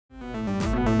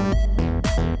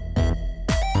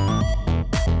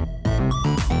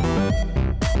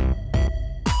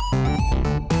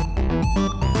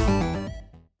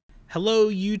Hello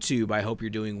YouTube, I hope you're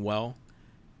doing well.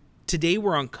 Today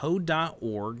we're on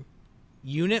code.org,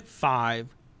 Unit 5,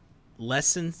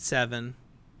 Lesson 7,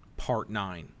 Part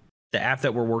 9. The app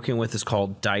that we're working with is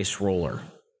called Dice Roller.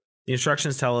 The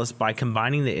instructions tell us by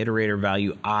combining the iterator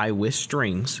value I with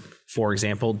strings, for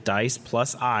example dice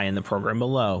plus I in the program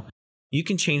below, you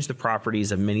can change the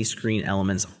properties of many screen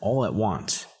elements all at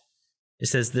once. It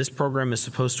says this program is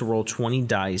supposed to roll 20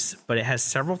 dice, but it has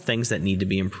several things that need to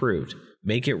be improved.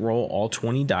 Make it roll all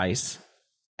 20 dice,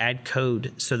 add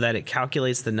code so that it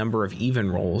calculates the number of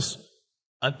even rolls,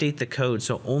 update the code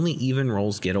so only even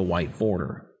rolls get a white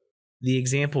border. The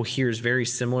example here is very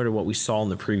similar to what we saw in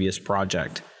the previous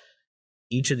project.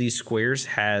 Each of these squares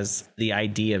has the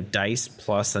ID of dice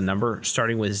plus a number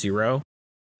starting with 0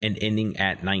 and ending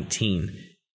at 19.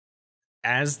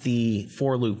 As the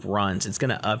for loop runs, it's going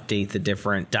to update the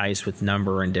different dice with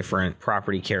number and different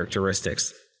property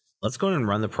characteristics. Let's go ahead and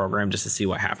run the program just to see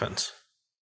what happens.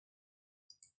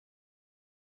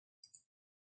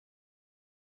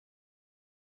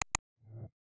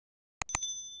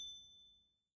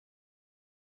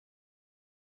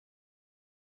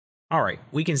 All right,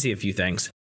 we can see a few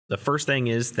things. The first thing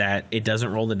is that it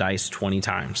doesn't roll the dice 20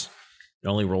 times. It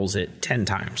only rolls it 10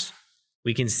 times.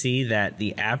 We can see that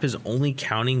the app is only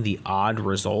counting the odd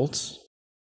results.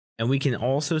 And we can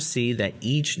also see that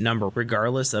each number,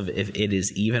 regardless of if it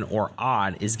is even or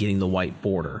odd, is getting the white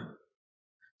border.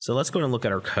 So let's go and look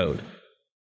at our code.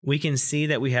 We can see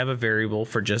that we have a variable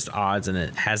for just odds and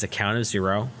it has a count of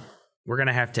 0. We're going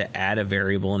to have to add a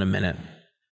variable in a minute.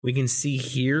 We can see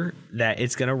here that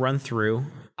it's going to run through.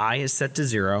 I is set to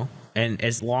 0. And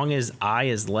as long as I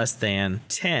is less than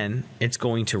 10, it's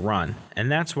going to run.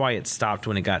 And that's why it stopped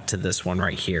when it got to this one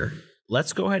right here.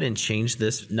 Let's go ahead and change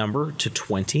this number to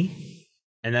 20,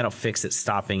 and that'll fix it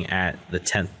stopping at the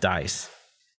 10th dice.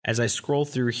 As I scroll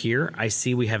through here, I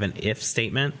see we have an if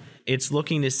statement. It's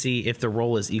looking to see if the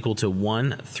roll is equal to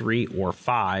 1, 3, or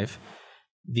 5.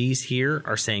 These here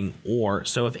are saying or,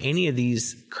 so if any of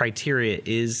these criteria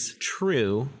is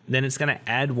true, then it's going to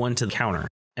add 1 to the counter.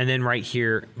 And then right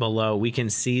here below, we can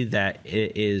see that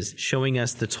it is showing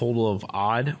us the total of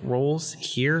odd rolls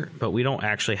here, but we don't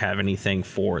actually have anything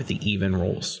for the even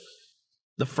rolls.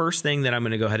 The first thing that I'm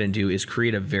going to go ahead and do is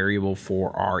create a variable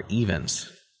for our evens.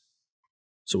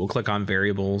 So we'll click on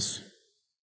variables.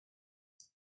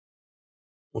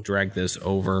 We'll drag this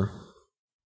over.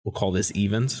 We'll call this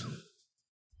evens.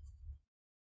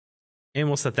 And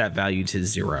we'll set that value to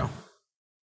 0.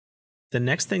 The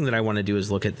next thing that I want to do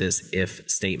is look at this if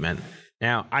statement.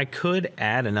 Now, I could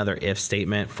add another if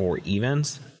statement for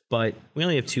evens, but we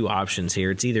only have two options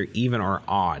here. It's either even or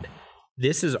odd.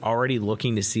 This is already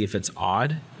looking to see if it's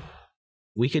odd.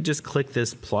 We could just click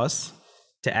this plus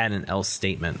to add an else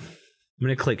statement. I'm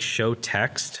going to click show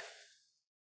text.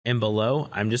 And below,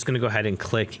 I'm just going to go ahead and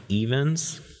click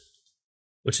evens,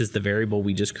 which is the variable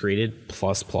we just created,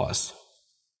 plus plus.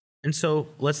 And so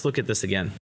let's look at this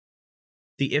again.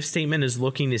 The if statement is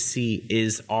looking to see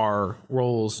is our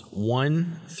rolls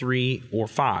 1, 3, or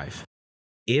 5.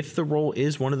 If the roll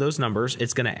is one of those numbers,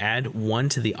 it's going to add 1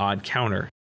 to the odd counter.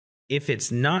 If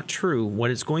it's not true,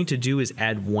 what it's going to do is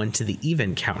add 1 to the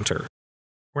even counter.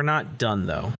 We're not done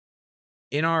though.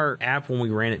 In our app when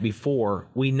we ran it before,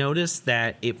 we noticed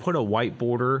that it put a white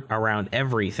border around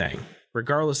everything,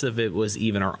 regardless if it was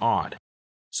even or odd.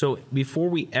 So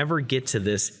before we ever get to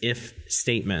this if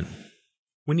statement,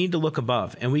 we need to look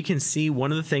above, and we can see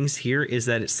one of the things here is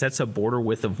that it sets a border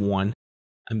width of 1.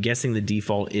 I'm guessing the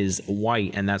default is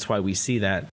white, and that's why we see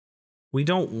that. We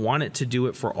don't want it to do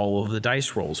it for all of the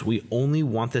dice rolls. We only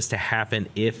want this to happen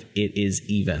if it is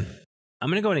even. I'm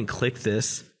going to go ahead and click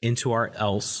this into our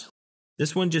else.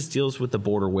 This one just deals with the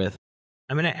border width.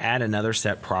 I'm going to add another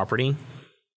set property.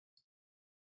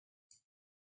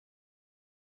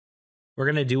 We're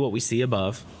going to do what we see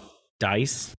above,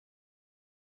 dice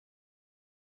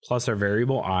plus our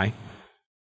variable I.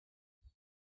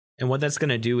 And what that's going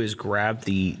to do is grab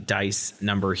the dice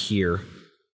number here.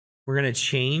 We're going to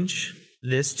change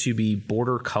this to be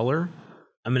border color.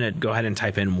 I'm going to go ahead and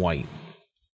type in white.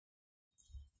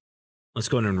 Let's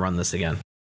go ahead and run this again.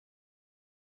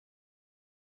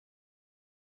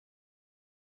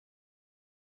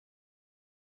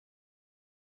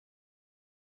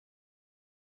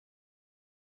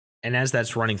 And as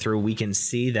that's running through, we can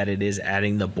see that it is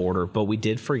adding the border, but we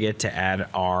did forget to add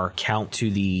our count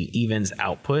to the evens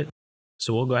output.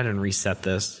 So we'll go ahead and reset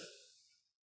this.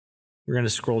 We're going to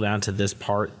scroll down to this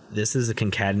part. This is a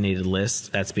concatenated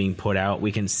list that's being put out.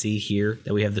 We can see here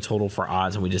that we have the total for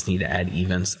odds and we just need to add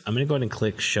evens. I'm going to go ahead and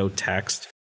click show text.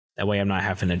 That way I'm not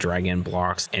having to drag in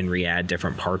blocks and re-add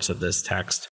different parts of this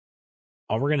text.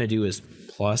 all we're going to do is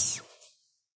plus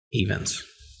evens.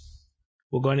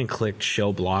 We'll go ahead and click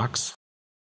show blocks.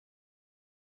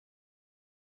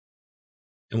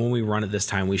 And when we run it this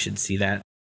time, we should see that.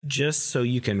 Just so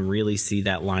you can really see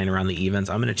that line around the evens,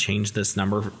 I'm going to change this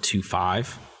number to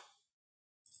 5.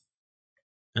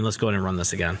 And let's go ahead and run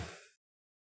this again.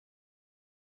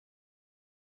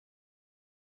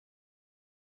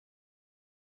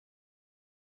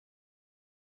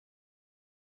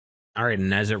 All right,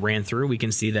 and as it ran through, we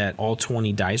can see that all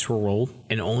 20 dice were rolled,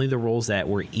 and only the rolls that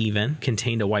were even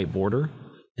contained a white border.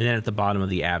 And then at the bottom of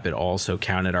the app, it also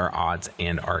counted our odds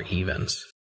and our evens.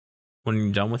 When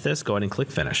you're done with this, go ahead and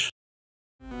click finish.